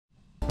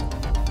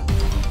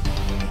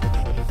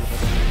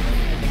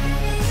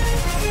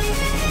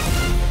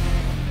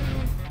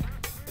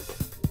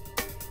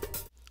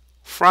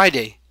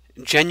Friday,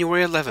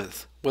 January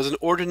 11th, was an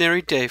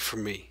ordinary day for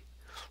me.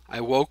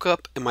 I woke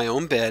up in my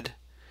own bed,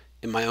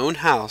 in my own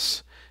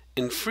house,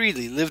 and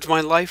freely lived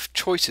my life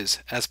choices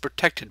as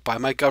protected by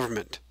my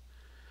government.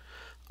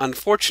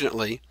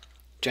 Unfortunately,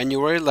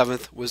 January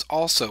 11th was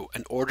also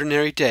an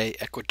ordinary day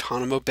at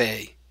Guantanamo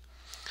Bay.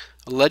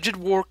 Alleged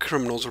war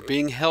criminals were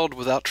being held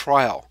without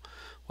trial,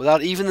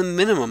 without even the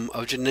minimum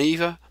of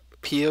Geneva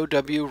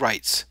POW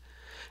rights,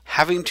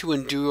 having to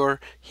endure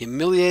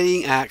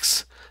humiliating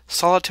acts,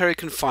 solitary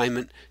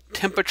confinement,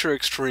 temperature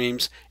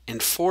extremes,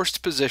 and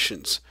forced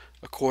positions,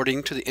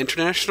 according to the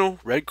International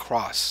Red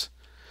Cross.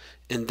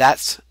 And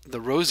that's the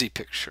rosy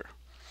picture.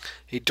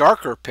 A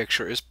darker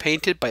picture is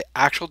painted by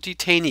actual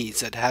detainees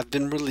that have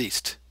been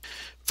released.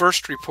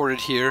 First reported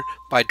here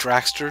by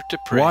Draxter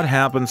Dupre. What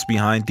happens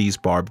behind these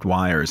barbed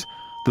wires?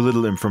 The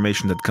little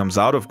information that comes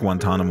out of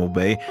Guantanamo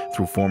Bay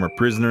through former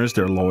prisoners,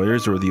 their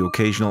lawyers, or the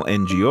occasional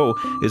NGO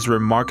is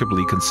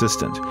remarkably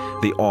consistent.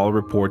 They all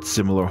report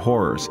similar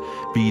horrors.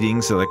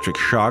 Beatings, electric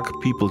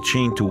shock, people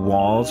chained to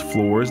walls,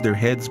 floors, their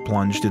heads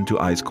plunged into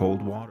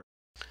ice-cold water.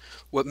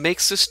 What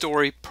makes this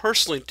story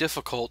personally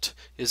difficult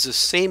is the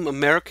same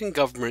American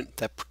government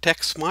that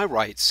protects my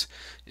rights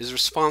is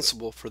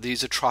responsible for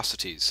these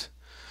atrocities.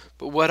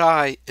 But what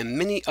I and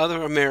many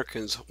other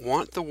Americans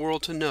want the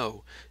world to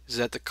know is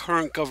that the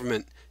current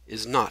government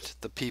is not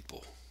the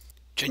people.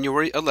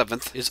 January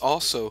 11th is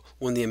also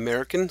when the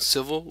American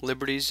Civil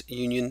Liberties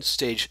Union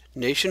staged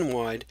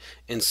nationwide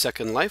and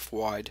Second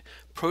Life-wide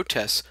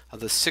protests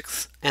of the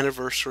 6th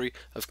anniversary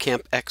of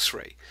Camp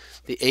X-Ray.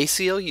 The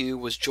ACLU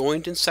was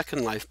joined in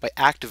Second Life by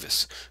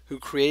activists who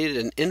created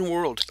an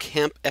in-world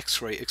Camp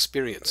X-Ray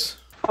experience.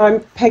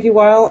 I'm Peggy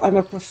Weil. I'm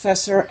a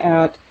professor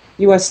at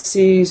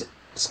USC's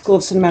School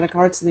of Cinematic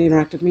Arts in the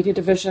Interactive Media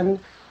Division.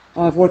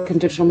 I've worked in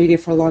digital media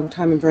for a long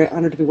time. I'm very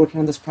honored to be working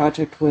on this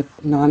project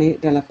with Nani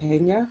de la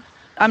Peña.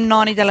 I'm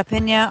Nani de la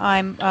Peña.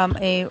 I'm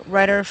a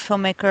writer,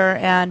 filmmaker,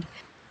 and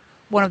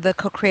one of the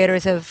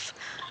co-creators of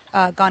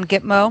Gone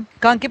Gitmo.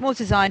 Gone Gitmo was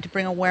designed to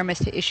bring awareness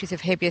to issues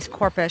of habeas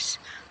corpus.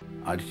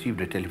 I received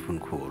a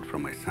telephone call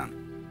from my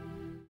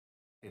son.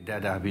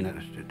 Dad, I have been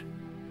arrested.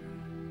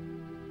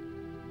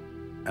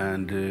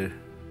 And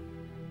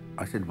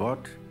I said,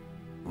 what?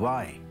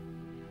 Why?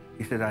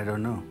 He said, I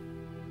don't know.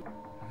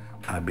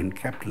 I've been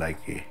kept like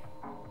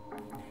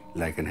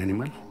an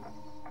animal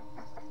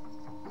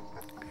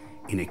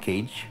in a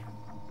cage.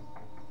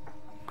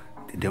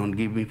 They don't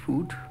give me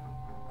food.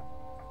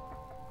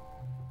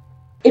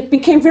 It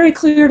became very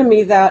clear to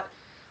me that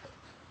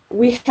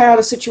we had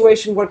a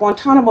situation where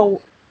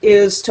Guantanamo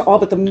is, to all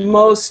but the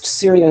most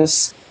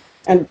serious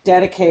and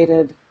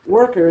dedicated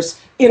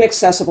workers,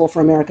 inaccessible for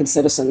American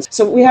citizens.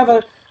 So we have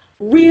a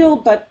real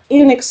but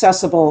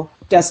inaccessible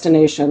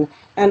destination,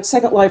 and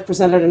Second Life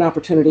presented an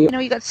opportunity. You know,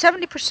 you got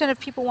 70% of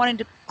people wanting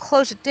to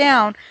close it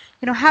down.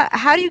 You know,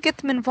 how do you get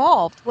them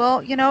involved?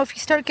 Well, you know, if you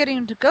start getting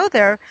them to go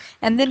there,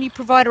 and then you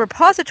provide a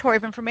repository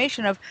of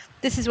information of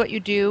this is what you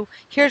do,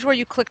 here's where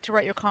you click to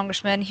write your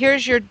congressman,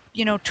 here's your,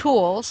 you know,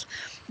 tools.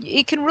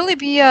 It can really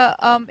be a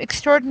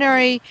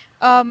extraordinary,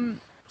 and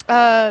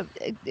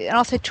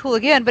I'll say tool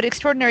again, but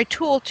extraordinary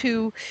tool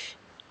to,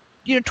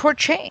 you know, toward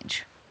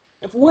change.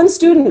 If one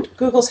student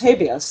Googles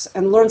habeas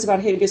and learns about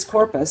habeas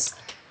corpus,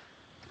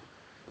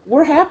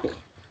 we're happy.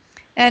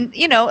 And,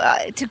 you know,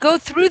 to go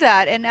through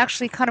that and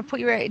actually kind of put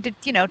your,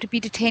 you know, to be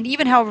detained,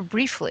 even however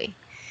briefly,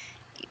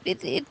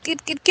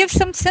 it gives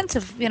some sense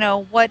of, you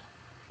know, what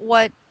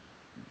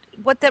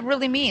that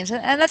really means.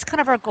 And that's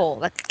kind of our goal.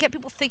 Like, get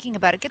people thinking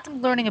about it, get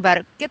them learning about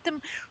it, get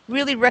them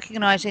really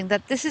recognizing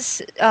that this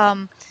is,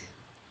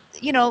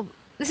 you know,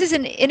 this is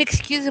an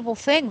inexcusable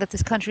thing that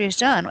this country has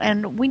done,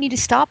 and we need to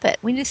stop it.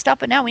 We need to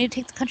stop it now. We need to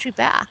take the country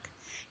back,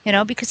 you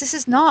know, because this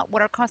is not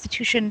what our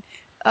Constitution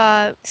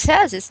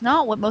says. It's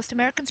not what most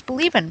Americans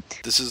believe in.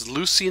 This is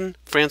Lucian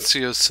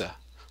Franciosa,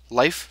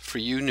 Life for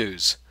You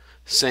News,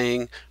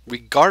 saying,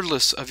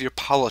 regardless of your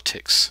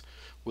politics,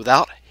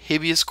 without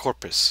habeas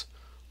corpus,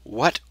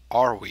 what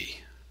are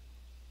we?